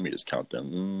say, let me just count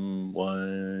them.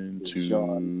 1, 2.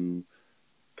 Sean,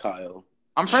 Kyle.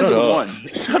 I'm friends with one.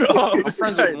 Shut up. I'm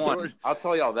friends with one. I'll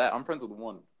tell y'all that. I'm friends with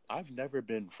one. I've never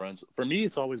been friends. For me,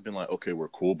 it's always been like, okay, we're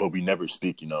cool, but we never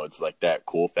speak. It's like that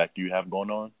cool factor you have going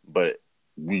on, but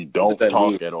we don't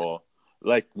talk at all.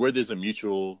 Like, where there's a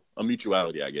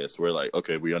mutuality, I guess. We're like,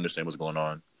 okay, we understand what's going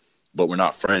on, but we're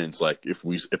not friends. Like, if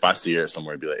I see her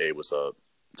somewhere, be like, hey, what's up?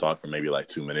 Talk for maybe like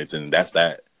 2 minutes, and that's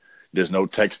that. There's no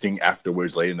texting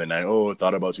afterwards late in the night. Oh, I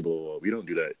thought about you. Blah, blah, blah. We don't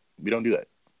do that.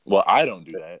 Well, I don't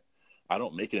do that. I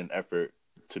don't make it an effort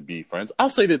to be friends. I'll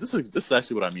say that this is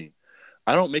actually what I mean.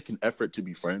 I don't make an effort to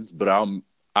be friends, but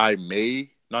I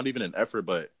may not even an effort,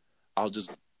 but I'll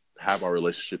just have our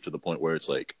relationship to the point where it's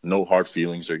like no hard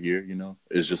feelings are here.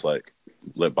 It's just like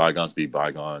let bygones be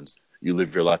bygones. You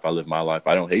live your life, I live my life.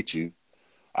 I don't hate you.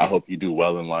 I hope you do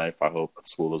well in life. I hope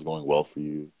school is going well for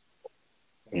you.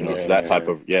 It's that type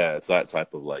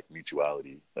of like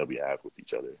mutuality that we have with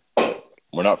each other.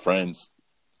 We're not friends.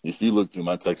 If you look through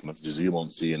my text messages, you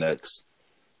won't see an ex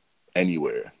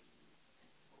anywhere.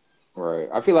 Right.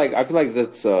 I feel like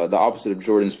that's the opposite of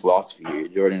Jordan's philosophy here.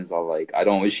 Jordan's all like, I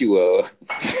don't wish you well.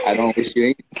 I don't wish you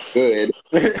anything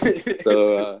good.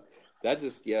 So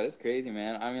that's crazy,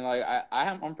 man. I mean, like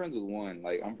I'm friends with one.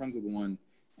 Like I'm friends with one,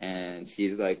 and she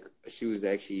was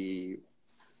actually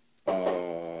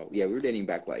we were dating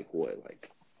back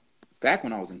back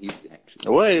when I was in Houston, actually.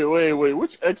 Wait,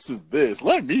 which ex is this?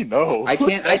 Let me know. I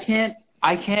can't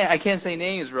say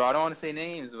names, bro. I don't want to say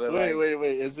names, but wait.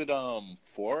 Is it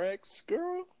Forex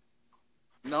girl?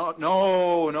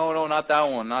 No, not that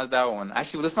one, not that one.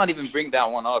 Actually, let's not even bring that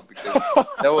one up because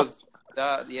that was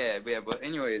that. Yeah, yeah. But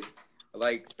anyways,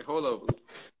 like, hold up.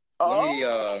 Let me.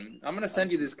 I'm gonna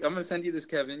send you this. I'm gonna send you this,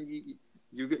 Kevin.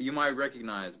 You might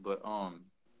recognize, but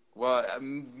well,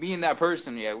 me and that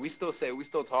person, yeah, we still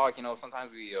talk. You know,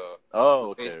 sometimes we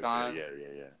Oh, okay, FaceTime yeah, yeah,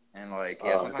 yeah. and like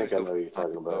yeah, I sometimes we think I still know who you're FaceTime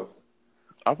talking and stuff. about.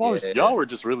 I've always Yeah, y'all were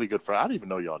just really good friends. I didn't even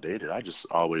know y'all dated. I just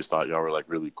always thought y'all were like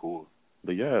really cool.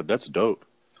 But yeah, that's dope.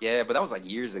 yeah, but that was like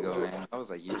years ago, man. That was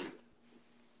like years ago.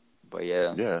 But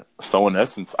yeah, Yeah. So in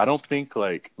essence, I don't think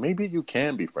like maybe you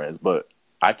can be friends, but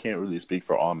I can't really speak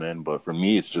for all men. But for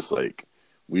me, it's just like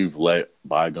we've let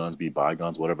bygones be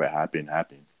bygones. Whatever happened,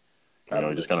 happened. You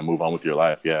know, just kind of move on with your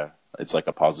life. Yeah. It's like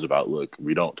a positive outlook.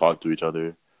 We don't talk to each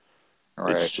other. all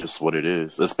It's right. just what it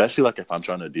is. Especially like if I'm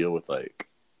trying to deal with like,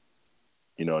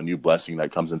 you know, a new blessing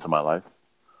that comes into my life.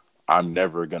 I'm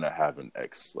never gonna have an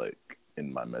ex like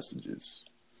in my messages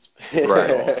at Right.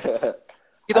 all.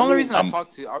 The I only mean, reason I'm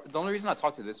I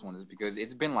talked to this one is because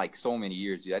it's been like so many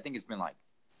years, dude. I think it's been like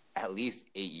at least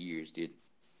 8 years, dude.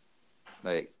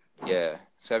 Like, yeah,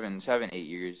 8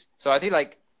 years. So I think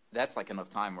like that's like enough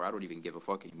time where I don't even give a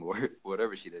fuck anymore,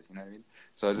 whatever she does. You know what I mean?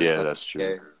 So it's just yeah, like, that's true.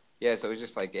 yeah, yeah. So it's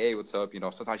just like, hey, what's up? You know,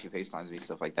 sometimes she FaceTimes me,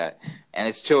 stuff like that, and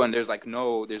it's chill. And there's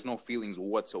no feelings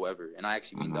whatsoever, and I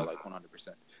actually mean that like 100%.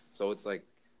 So it's like,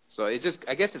 so it's just,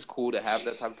 I guess it's cool to have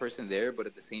that type of person there, but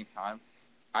at the same time,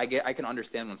 I can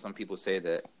understand when some people say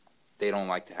that they don't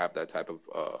like to have that type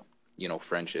of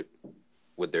friendship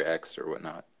with their ex or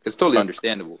whatnot. It's totally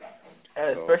understandable.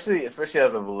 and So especially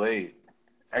as of late,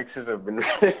 exes have been.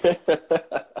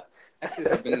 exes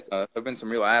have been some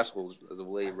real assholes as of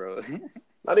late, bro.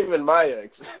 Not even my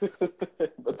ex,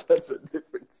 but that's a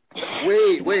different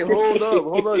story. Wait, hold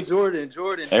up,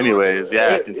 Jordan. Anyways, yeah,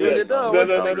 Yeah, continuing on No, with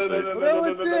no, the one no, no, sec. no, no, no, conversation. no, no,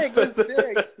 One no, no,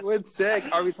 sec, no. one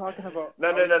sec. Are we talking about? No,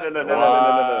 Are no, we no, no, talking no, no, about no,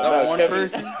 no, no, no, that no, Why one Kevin.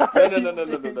 person? No, are no, no, you no, no,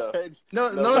 no, being no. petty?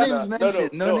 No No, names no, no,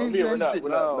 mentioned. no, No no, names Amir, we're not, mentioned. we're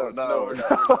not, No, no, no, no, we're not,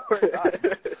 we're no, we're not.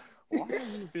 not. Why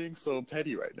are you being so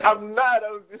petty right now? I'm not. I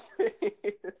was just saying.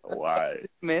 Why?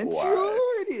 Man, Why?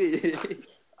 Jordan.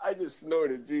 I just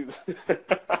snorted. Jesus.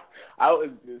 I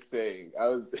was just saying. I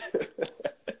was.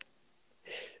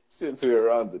 Since we were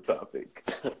on the topic,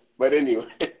 but anyway.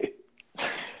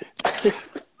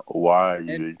 Why are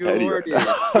you And being petty right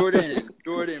now?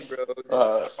 Jordan, bro.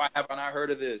 Uh, Why haven't I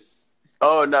heard of this?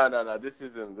 oh no! This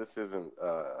isn't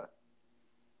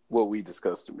what we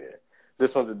discussed, Amir.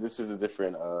 This is a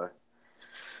different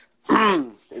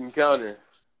encounter.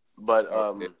 But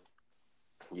Okay.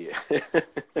 yeah.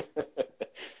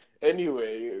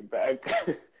 Anyway, back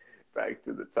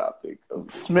to the topic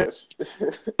of Smith, discussion.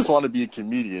 you just want to be a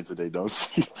comedian today, don't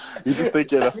you? You just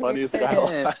think you're the funniest guy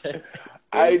Man. alive.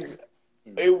 I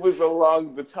it was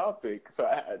along the topic, so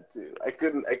I had to. I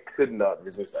could not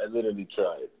resist. I literally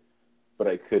tried, but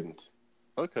I couldn't.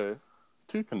 Okay.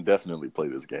 Two can definitely play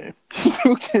this game.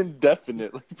 Two can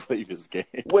definitely play this game.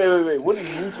 Wait. What are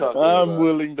you talking I'm about?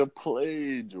 willing to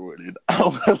play, Jordan.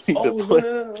 I'm willing to Oh play.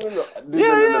 no! Yeah,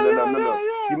 yeah, yeah, No.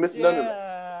 yeah, You miss yeah, no.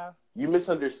 yeah. You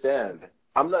misunderstand.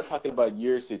 I'm not talking about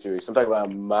your situation. I'm talking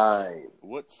about mine.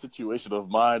 What situation of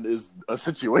mine is a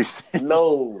situation?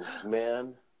 No,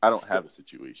 man. I don't have a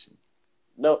situation.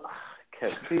 No,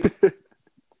 can't see.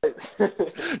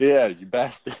 Yeah, you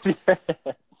bastard.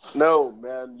 No,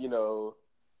 man. You know,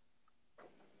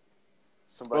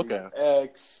 somebody's Okay.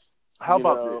 ex. How you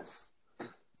about know, this?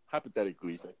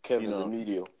 Hypothetically, Kevin you know,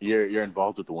 Remedial. you're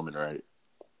involved with the woman, right?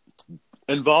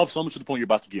 Involved so much to the point you're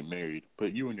about to get married,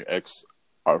 but you and your ex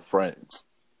are friends.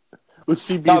 Would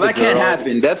she be No, the that can't girl?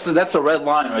 happen. That's a red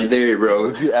line right there, bro.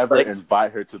 Would you ever Like,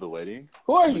 invite her to the wedding?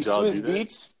 Who are you, Would y'all Swiss do that?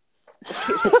 Beats?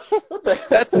 What the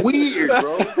that's heck? weird,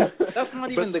 bro. That's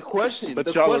not even But- the question. but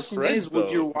The y'all are question friends, is, would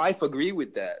though. your wife agree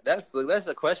with that? That's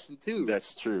a question too.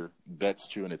 That's true. That's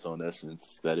true in its own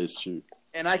essence. That is true.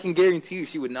 And I can guarantee you,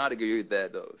 she would not agree with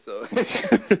that, though. So,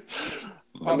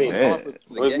 I mean, Man.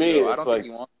 with me, I it's don't like think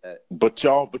you want that.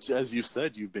 But as you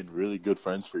said, you've been really good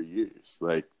friends for years.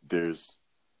 Like, there's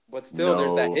But still,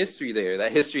 there's that no. history there.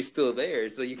 That history's still there,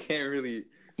 so you can't really.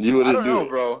 You I wouldn't don't do know, it.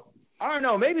 bro. I don't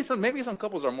know. Maybe some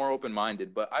couples are more open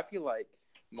minded, but I feel like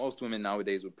most women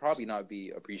nowadays would probably not be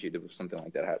appreciative of something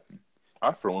like that happening.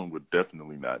 I, for one, would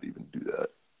definitely not even do that.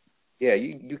 Yeah,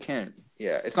 you can't.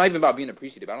 Yeah, it's not even about being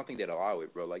appreciative. I don't think they'd allow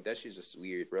it, bro. Like that shit's just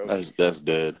weird, bro. That's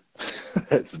dead.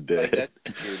 That's Like dead.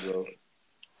 that's weird, bro.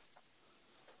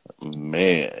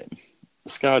 Man,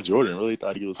 this guy Jordan really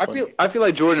thought he was funny. I feel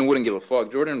like Jordan wouldn't give a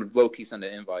fuck. Jordan would low key send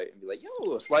an invite and be like,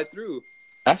 "Yo, slide through."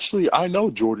 Actually, I know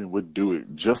Jordan would do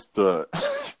it just to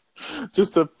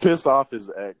just to piss off his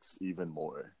ex even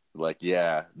more. Like,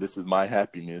 yeah, this is my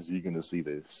happiness. You're gonna see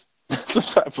this. That's the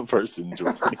type of person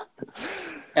Jordan.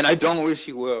 And I don't wish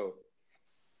he will.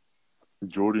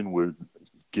 Jordan would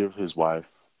give his wife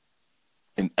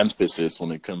an emphasis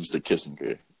when it comes to kissing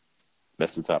her.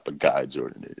 That's the type of guy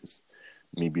Jordan is.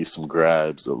 Maybe some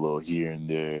grabs a little here and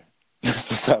there. That's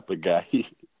the type of guy he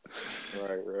is.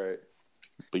 Right, right.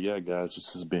 But yeah, guys,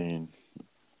 this has been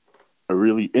a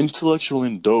really intellectual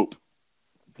and dope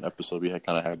episode we had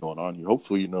going on here.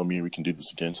 Hopefully, we can do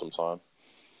this again sometime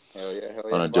Hell yeah, hell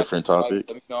on yeah. a Invite different me, guys. topic.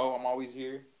 Let me know. I'm always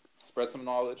here. Spread some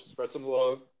knowledge. Spread some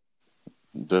love.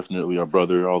 Definitely our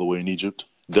brother all the way in Egypt.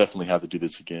 Definitely have to do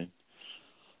this again.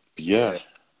 But yeah, Yeah,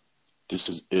 this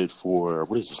is it for,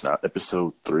 what is this now?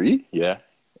 Episode 3? Yeah,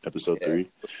 episode yeah.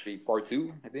 3. Part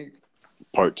 2, I think.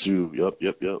 Part 2.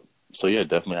 Yep. So yeah,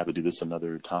 definitely have to do this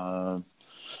another time.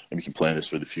 And we can plan this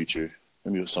for the future.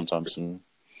 Maybe sometime soon.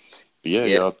 But yeah,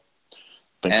 Yeah. y'all.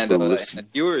 Thanks for And listening.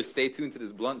 viewers, stay tuned to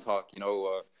this blunt talk.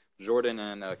 Jordan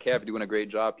and Kev doing a great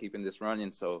job keeping this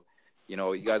running. So, you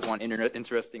guys want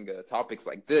interesting topics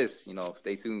like this,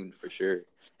 stay tuned for sure.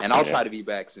 And I'll try to be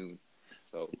back soon.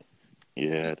 So,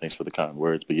 yeah, thanks for the kind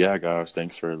words. But yeah, guys,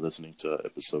 thanks for listening to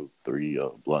episode 3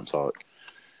 of Blunt Talk.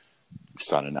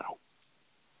 Signing out.